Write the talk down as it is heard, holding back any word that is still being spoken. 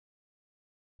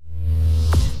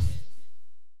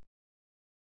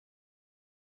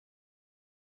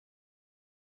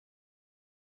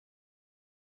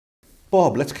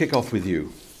Bob, let's kick off with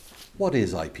you. What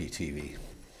is IPTV?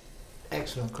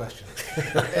 Excellent question.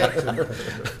 Excellent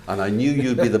question. And I knew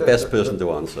you'd be the best person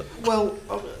to answer. Well,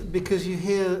 because you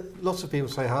hear lots of people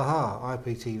say, ha,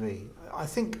 IPTV. I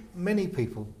think many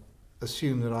people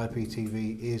assume that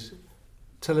IPTV is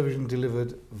television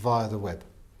delivered via the web,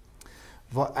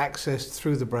 accessed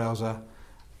through the browser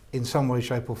in some way,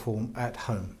 shape or form at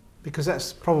home, because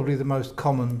that's probably the most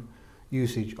common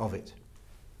usage of it.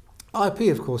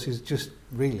 IP, of course, is just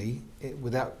really,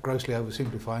 without grossly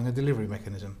oversimplifying, a delivery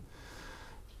mechanism.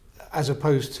 As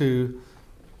opposed to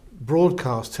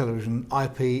broadcast television,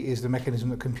 IP is the mechanism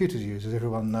that computers use, as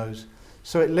everyone knows.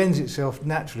 So it lends itself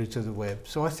naturally to the web.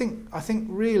 So I think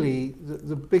really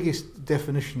the biggest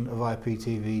definition of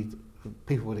IPTV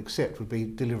people would accept would be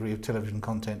delivery of television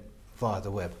content via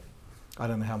the web. I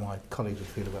don't know how my colleagues would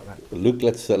feel about that. Luke,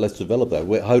 let's develop that.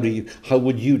 How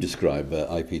would you describe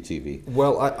IPTV?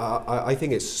 Well, I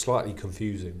think it's slightly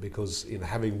confusing because, you know,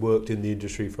 having worked in the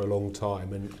industry for a long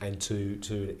time and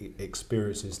to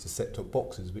experiences to set-top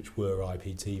boxes which were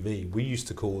IPTV, we used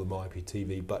to call them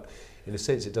IPTV, but in a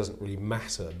sense it doesn't really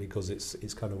matter because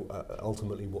it's kind of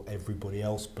ultimately what everybody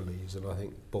else believes, and I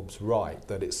think Bob's right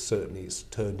that it's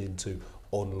turned into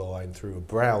online through a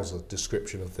browser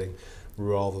description of thing,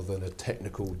 rather than a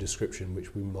technical description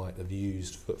which we might have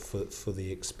used for the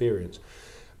experience.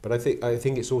 But I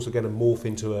think it's also going to morph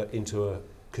into a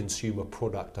consumer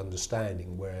product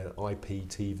understanding where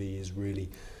IPTV is really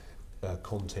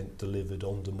content delivered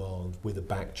on demand with a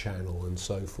back channel and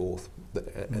so forth,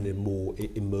 and a more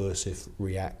immersive,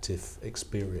 reactive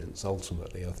experience.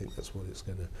 Ultimately, I think that's what it's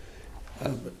going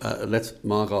to. Let's,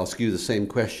 Mark, ask you the same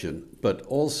question, but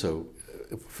also,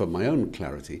 for my own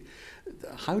clarity,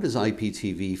 how does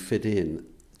IPTV fit in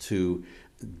to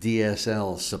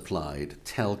DSL-supplied,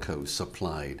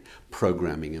 telco-supplied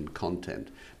programming and content?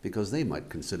 Because they might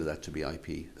consider that to be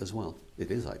IP as well.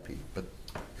 It is IP, but...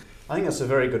 I think that's a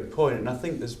very good point, and I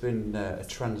think there's been a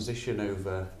transition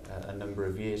over a number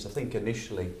of years. I think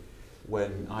initially,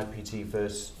 when IPTV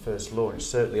first launched,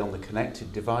 certainly on the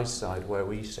connected device side where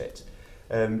we sit,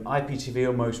 IPTV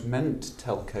almost meant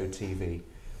telco TV.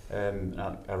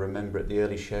 I remember at the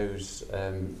early shows,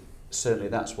 certainly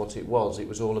that's what it was. It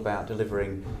was all about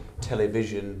delivering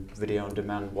television, video on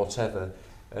demand, whatever,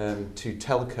 to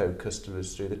telco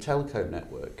customers through the telco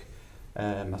network.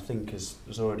 I think, as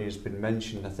already has been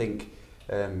mentioned, I think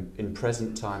in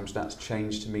present times that's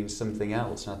changed to mean something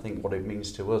else. And I think what it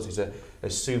means to us is a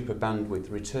super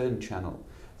bandwidth return channel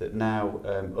that now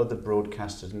other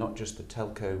broadcasters, not just the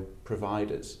telco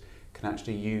providers, can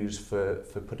actually use for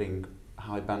putting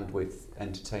high bandwidth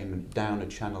entertainment down a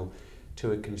channel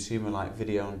to a consumer like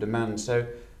video on demand. So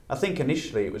I think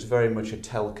initially it was very much a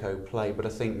telco play, but I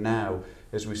think now,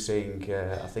 as we're seeing,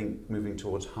 I think moving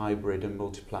towards hybrid and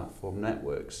multi-platform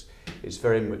networks, it's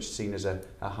very much seen as a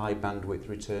high bandwidth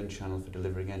return channel for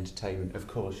delivering entertainment, of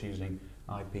course using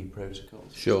IP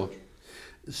protocols. Sure.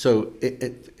 So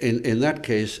in that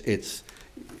case, it's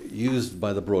used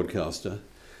by the broadcaster.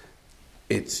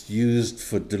 It's used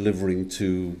for delivering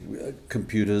to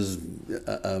computers,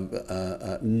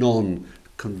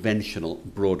 non-conventional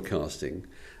broadcasting,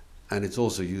 and it's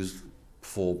also used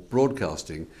for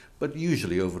broadcasting, but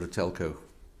usually over a telco,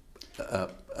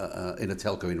 in a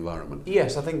telco environment.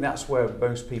 Yes, I think that's where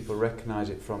most people recognise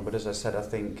it from, but as I said, I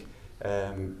think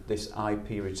this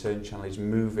IP return channel is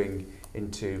moving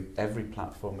into every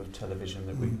platform of television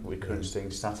that we're currently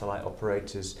seeing, satellite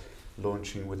operators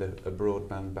launching with a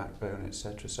broadband backbone,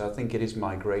 etc. So I think it is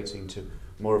migrating to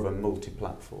more of a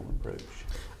multi-platform approach.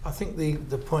 I think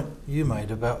the point you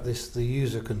made about the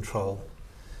user control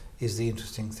is the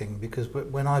interesting thing, because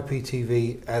when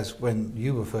IPTV, as when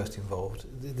you were first involved,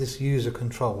 this user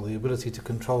control, the ability to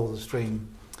control the stream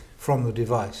from the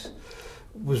device,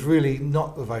 was really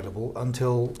not available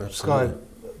until Sky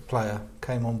Player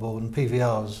came on board and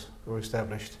PVRs were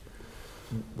established.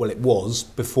 Well, it was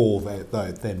before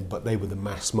then, but they were the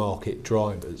mass market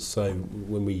drivers. So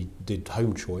when we did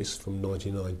Home Choice from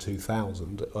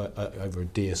 99-2000 over a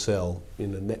DSL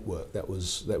in a network, that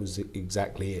was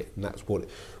exactly it, and that's what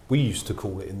we used to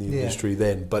call it in the industry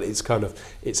then. But it's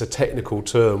a technical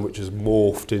term which has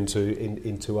morphed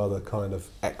into other kind of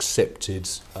accepted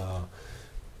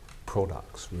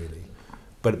products, really.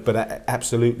 But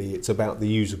absolutely, it's about the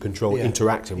user control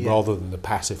interacting rather than the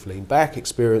passive lean back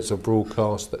experience of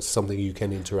broadcast. That's something you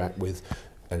can interact with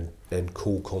and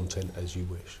call content as you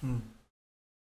wish.